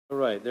All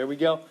right, there we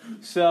go.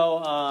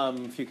 So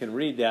if you can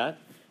read that,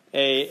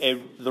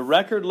 the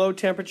record low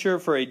temperature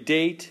for a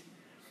date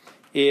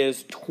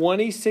is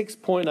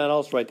 26.9.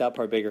 I'll just write that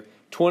part bigger.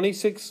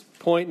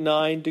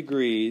 26.9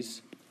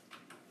 degrees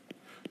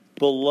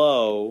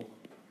below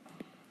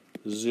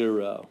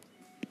zero.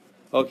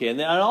 Okay,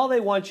 and all they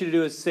want you to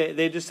do is say,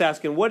 they're just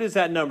asking, what is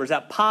that number? Is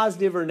that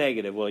positive or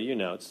negative? Well, you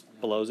know, it's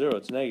below zero,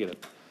 it's negative.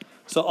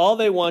 So all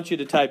they want you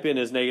to type in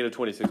is negative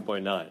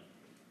 26.9.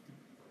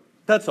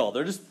 That's all.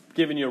 They're just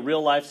giving you a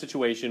real life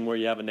situation where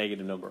you have a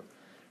negative number.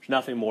 There's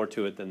nothing more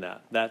to it than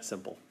that. That's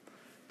simple.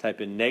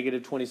 Type in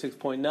negative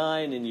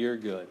 26.9 and you're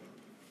good.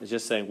 It's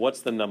just saying,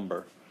 what's the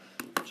number?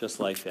 Just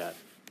like that.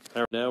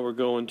 All right, now we're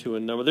going to a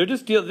number.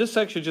 This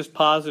section is just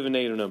positive and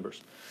negative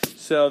numbers.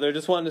 So they're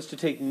just wanting us to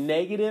take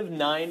negative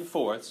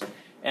 9/4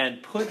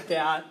 and put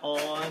that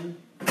on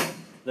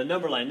the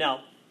number line.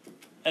 Now,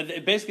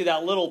 basically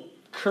that little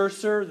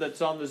cursor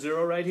that's on the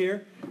zero right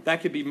here,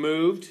 that could be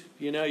moved.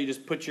 You know, you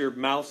just put your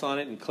mouse on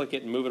it and click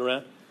it and move it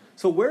around.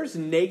 So where's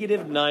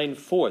negative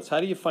 9/4? How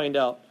do you find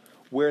out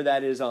where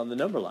that is on the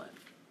number line?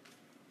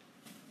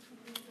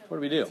 What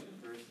do we do?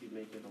 First, you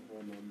make it a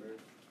whole number.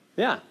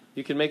 Yeah,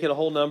 you can make it a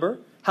whole number.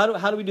 How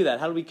do we do that?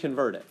 How do we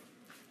convert it?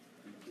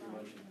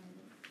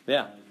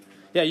 Yeah.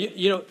 Yeah,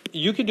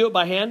 you can do it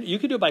by hand. You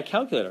can do it by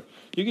calculator.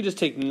 You can just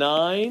take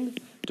 9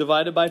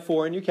 divided by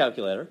 4 in your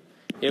calculator.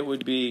 It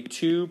would be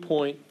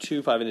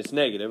 2.25, and it's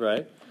negative,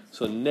 right?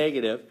 So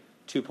negative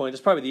 2. It's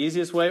probably the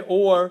easiest way.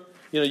 Or,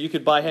 you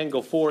could by hand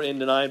go 4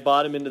 into 9,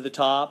 bottom into the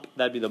top.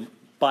 That'd be the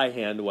by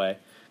hand way.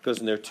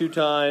 Goes in there 2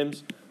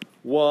 times,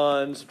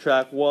 1,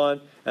 subtract 1,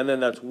 and then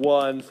that's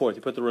 1/4.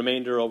 You put the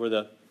remainder over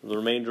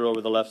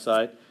the left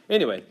side.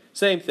 Anyway,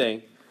 same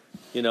thing.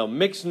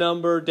 Mixed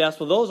number,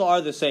 decimal, those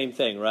are the same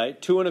thing,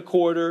 right? 2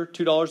 1/4,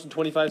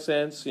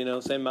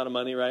 $2.25, same amount of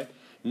money, right?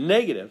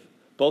 Negative.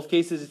 Both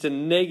cases, it's a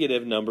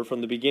negative number.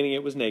 From the beginning,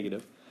 it was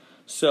negative.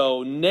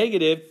 So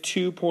negative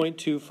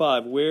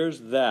 2.25, where's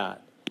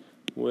that?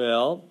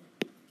 Well,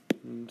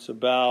 it's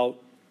about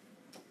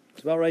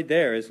right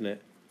there, isn't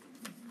it?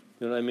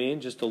 You know what I mean?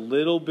 Just a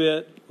little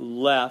bit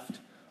left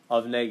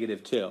of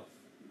negative 2.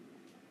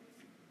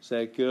 Is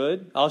that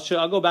good? I'll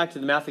go back to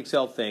the Math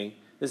Excel thing.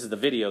 This is the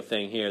video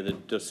thing here, the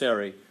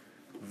Doceri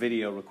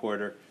video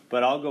recorder.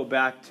 But I'll go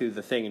back to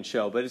the thing and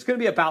show. But it's going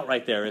to be about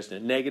right there, isn't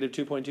it? Negative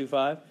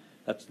 2.25.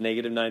 That's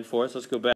negative 9/4. Let's go back.